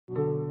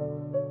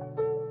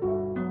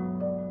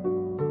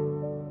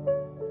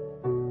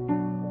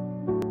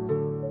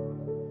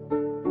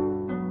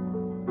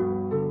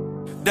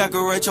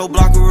Decorate your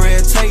block with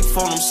red tape,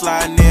 phone them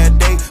sliding every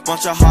day.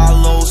 Bunch of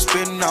hollows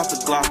spitting out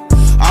the Glock.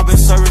 I've been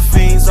serving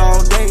fiends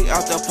all day,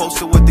 out there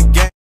posted with the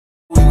gang.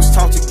 We was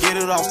taught to get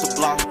it off the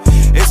block.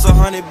 It's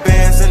 100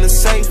 bands in the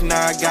safe,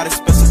 now I got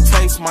expensive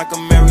taste.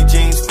 Michael Mary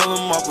jeans, fill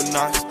them up with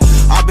knots.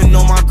 I've been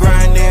on my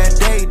grind every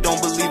day,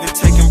 don't believe in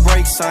taking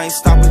breaks. I ain't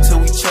stopping till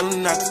we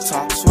chillin' at the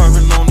top.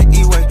 Swerving on the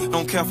E-way,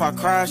 don't care if I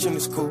crash in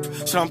this coupe.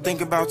 Shit I'm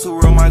thinking about too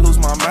real, might lose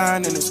my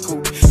mind in this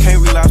coupe.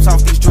 Can't relapse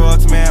off these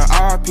drugs, man,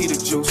 RIP the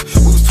juice.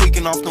 We was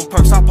tweaking off them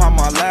perks, I popped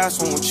my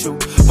last one with you.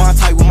 My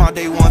type with my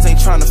day ones, ain't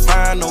trying to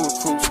find no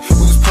recruits.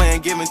 We was playing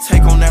give and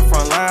take on that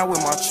front line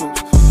with my troops.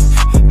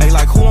 They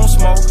like who on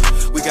smoke?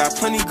 We got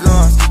plenty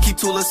guns. Keep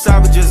two little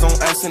savages on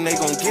us and they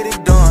gon' get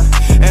it done.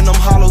 And them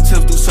hollow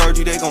tips do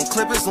surgery, they gon'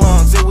 clip his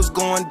lungs. It was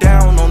going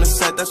down on the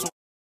set, that's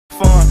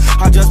fun.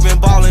 I just been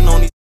ballin'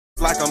 on these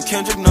like I'm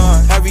Kendrick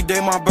Nunn. Every day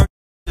my birthday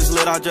is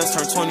lit, I just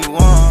turned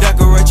 21.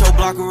 Decorate your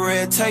block with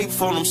red tape,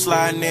 phone them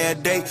sliding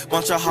every day.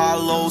 Bunch of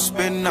hollows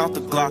spitting out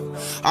the Glock.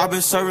 I've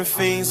been serving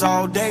fiends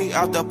all day,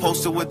 out there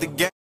posted with the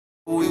gang.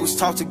 We was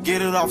taught to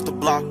get it off the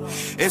block.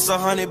 It's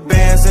 100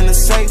 bands in the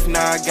safe,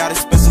 now I got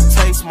expensive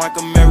taste.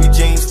 Michael Mary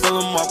jeans, fill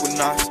them up with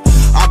knots.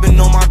 I've been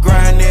on my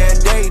grind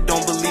every day,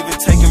 don't believe in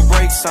taking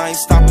breaks. I ain't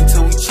stopping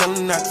till we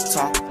chillin' at the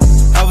top.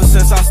 Ever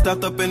since I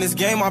stepped up in this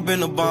game, I've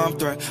been a bomb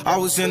threat. I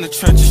was in the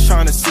trenches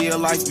trying to see a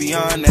life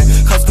beyond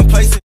that. Cause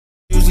complacent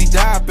usually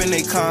die up in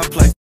they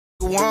complex.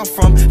 Where I'm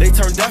from, they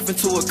turn death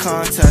into a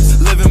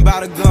contest. Living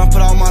by the gun,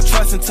 put all my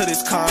trust into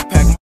this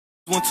compact.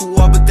 Went to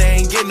war, but they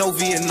ain't get no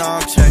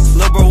Vietnam check.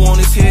 Lil' bro on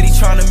his head, he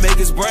tryna make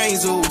his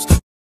brains ooze.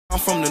 I'm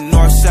from the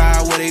north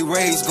side where they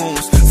raise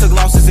goons. Took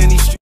losses in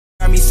these streets,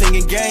 got me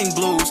singing gang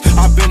blues.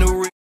 I've been a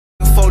real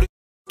before the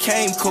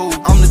came cool.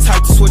 I'm the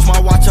type to switch my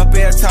watch up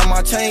every time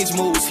my change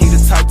moves. He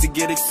the type to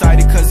get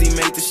excited cause he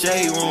made the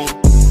shade room.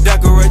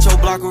 Decorate your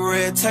block with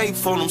red tape,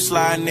 phone them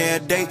sliding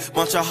every day.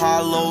 Bunch of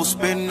hollows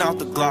spitting out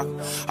the Glock.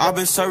 I've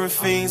been serving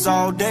fiends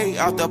all day,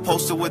 out there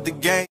posted with the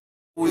gang.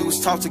 We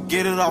was taught to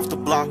get it off the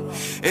block.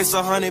 It's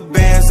 100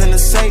 bands in the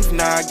safe,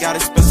 now I got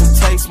expensive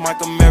taste.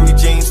 Michael Mary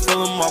jeans,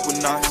 fill them up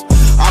with knots.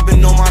 I've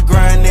been on my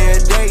grind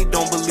every day,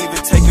 don't believe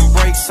in taking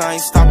breaks. I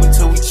ain't stopping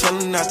till we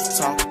chillin' at the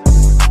top.